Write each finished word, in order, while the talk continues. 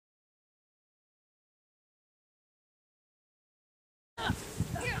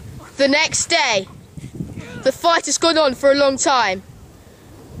The next day, the fight has gone on for a long time.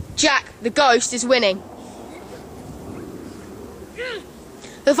 Jack, the ghost, is winning.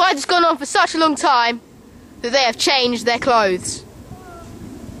 The fight has gone on for such a long time that they have changed their clothes.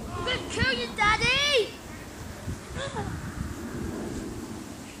 I'm gonna kill you, Daddy!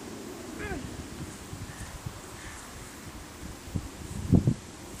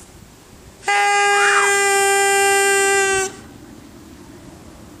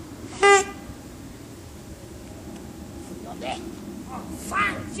 Not there. Oh,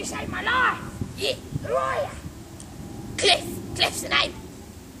 thanks, you saved my life. Yeah, who are you? Cliff. Cliff's the name.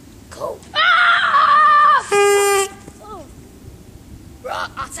 Cool. Ah! Oh. Right,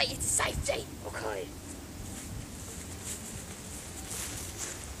 I'll take you to safety. Okay.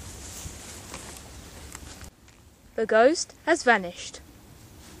 The ghost has vanished.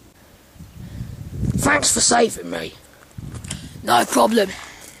 Thanks for saving me. No problem.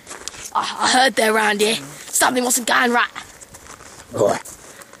 I heard they're around here. Something wasn't going right. Right.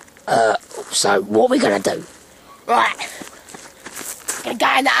 So what are we gonna do? Right. Gonna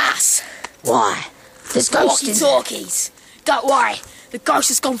go in the house. Why? There's ghosts in there. Walkie-talkies. Don't worry. The ghost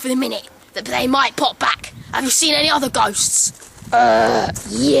has gone for the minute. But they might pop back. Have you seen any other ghosts?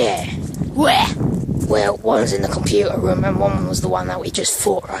 Yeah. Where? Well, one's in the computer room and one was the one that we just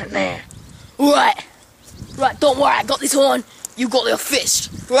fought right now. Right. Right, don't worry, I got this on. You got your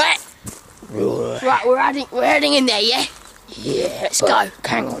fist. Right? Right, we're heading in there, yeah? Yeah. Let's go.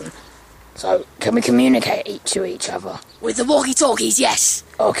 Hang on. So, can we communicate to each other? With the walkie-talkies, yes.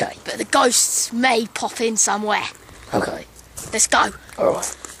 Okay. But the ghosts may pop in somewhere. Okay. Let's go. Alright,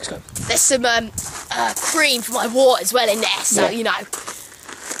 let's go. There's some cream for my water as well in there, so you know.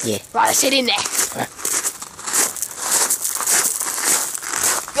 Yeah. Right, let's head in there. Right.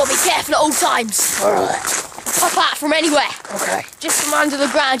 Gotta be careful at all times. Alright. Pop out from anywhere. Okay. Just from under the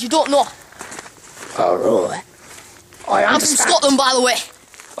ground, you don't know. Alright. I'm from Scotland, by the way.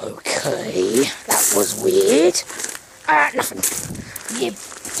 Okay, that was weird. Nothing. Get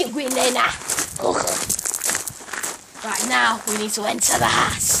in there now. Okay. Right, now we need to enter the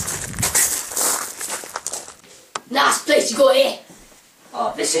house. Nice place you got here.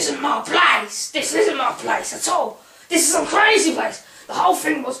 Oh, this isn't my place. This isn't my place at all. This is some crazy place. The whole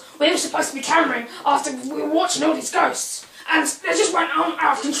thing was, we were supposed to be cameraing after we were watching all these ghosts. And they just went on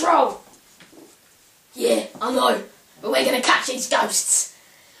out of control. Yeah, I know. But we're going to catch these ghosts.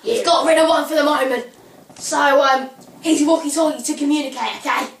 Yeah. We've got rid of one for the moment. So, here's your walkie-talkie to communicate,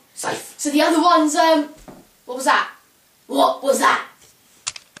 okay? Safe. So the other one's, what was that? What was that?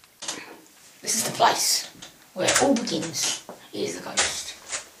 This is the place where it all begins. Here's the ghost.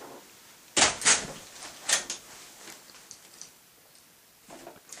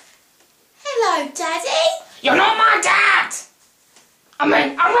 Hello, Daddy. You're not my dad! I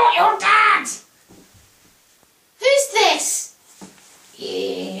mean, I'm not your dad! Who's this?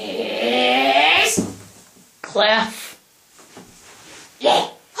 Yes? Cliff. Yeah.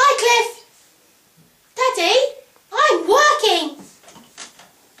 Hi, Cliff. Daddy, I'm working.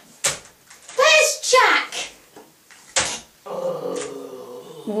 Where's Jack?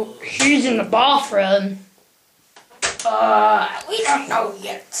 She's in the bathroom. We don't know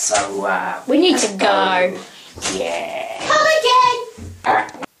yet, so, we need to go. Yeah. Come again.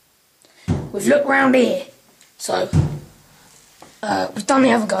 We've looked round here. So, we've done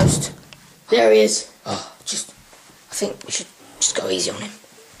the other ghost. There he is. Oh, I think we should just go easy on him.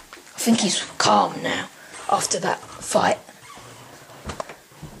 I think he's calm now, after that fight.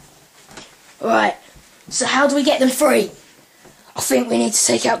 Right, so how do we get them free? I think we need to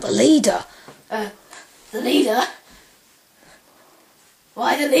take out the leader. The leader?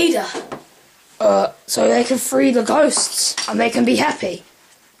 Why the leader? So they can free the ghosts, and they can be happy.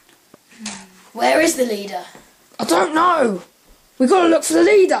 Where is the leader? I don't know. We gotta look for the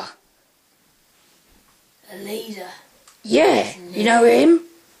leader. The leader? Yeah, you know him?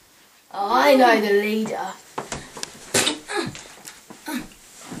 Oh, I know the leader.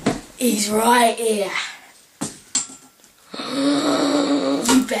 He's right here.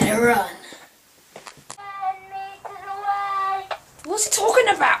 You better run. What's he talking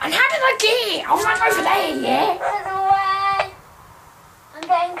about? And how did I get here? I was like over there, yeah? I'm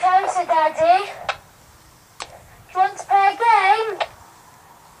getting closer, Daddy. Do you want to play a game?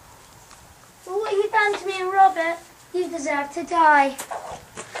 For what you've done to me and Robert, you deserve to die.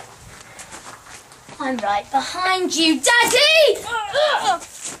 I'm right behind you, Daddy!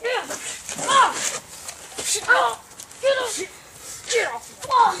 Get off!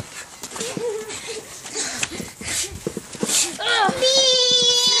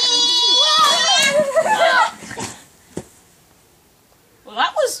 Well,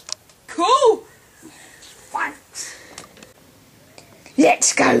 that was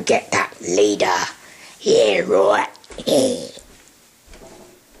let's go get that leader. Yeah, right. Yeah.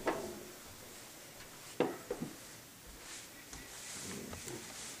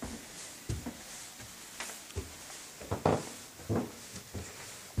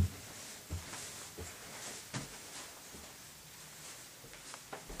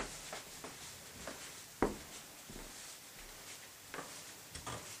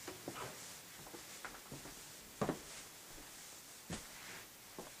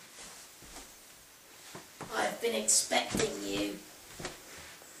 I've been expecting you.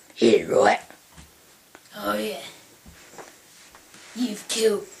 Yeah, right. Oh yeah. You've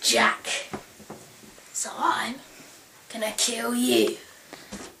killed Jack. So I'm gonna kill you.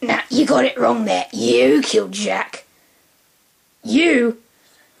 Nah, you got it wrong there. You killed Jack. You?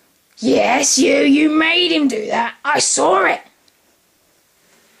 Yes, you. You made him do that. I saw it.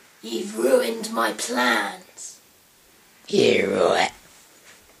 You've ruined my plans. Yeah, right.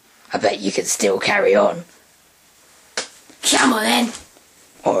 I bet you can still carry on. Come on then.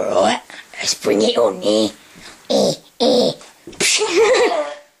 Alright, let's bring it on here.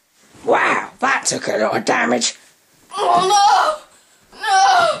 Wow, that took a lot of damage. Oh no!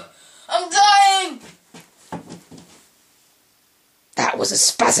 No! I'm dying! That was a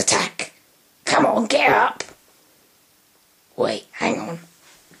spaz attack. Come on, get up. Wait, hang on.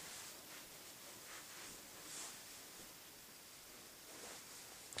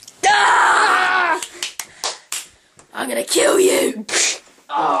 Ah! I'm gonna kill you!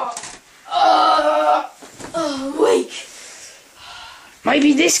 I'm weak.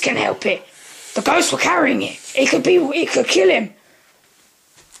 Maybe this can help it. The ghosts were carrying it. It could kill him.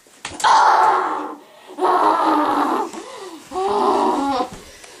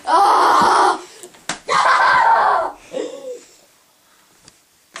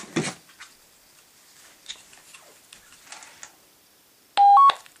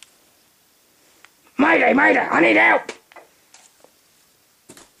 Mayday, mayday, I need help.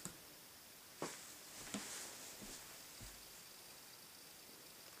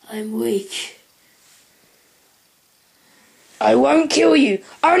 I'm weak. I won't kill you,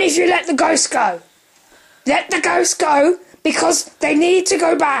 only if you let the ghosts go. Let the ghosts go, because they need to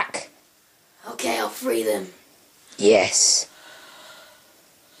go back. Okay, I'll free them. Yes.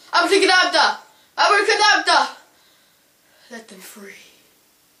 Abracadabra! Abracadabra! Let them free.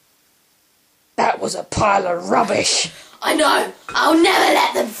 That was a pile of rubbish. I know! I'll never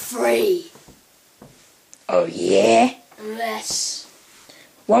let them free! Oh yeah? Unless...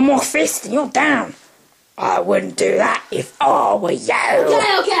 One more fist and you're down. I wouldn't do that if I were you.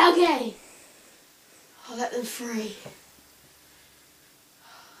 Okay. I'll let them free.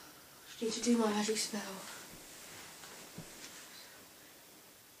 I need to do my magic spell.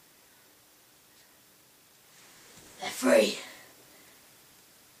 They're free.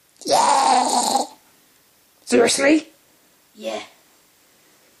 Yeah. Seriously? Yeah.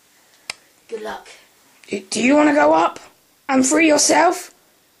 Good luck. Do you want to go up and free yourself?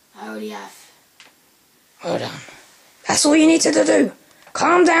 I already have. Well done. That's all you need to do.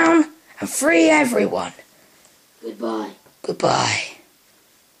 Calm down and free everyone. Goodbye. Goodbye.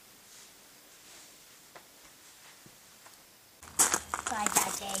 Bye,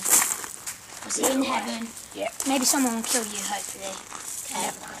 Daddy. I'll see you in heaven. Yeah. Maybe someone will kill you, hopefully.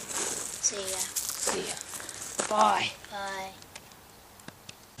 Okay. See ya. See ya. Bye. Bye.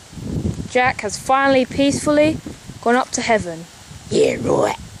 Jack has finally peacefully gone up to heaven. Yeah,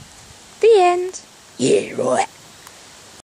 right. The end. Yeah, right.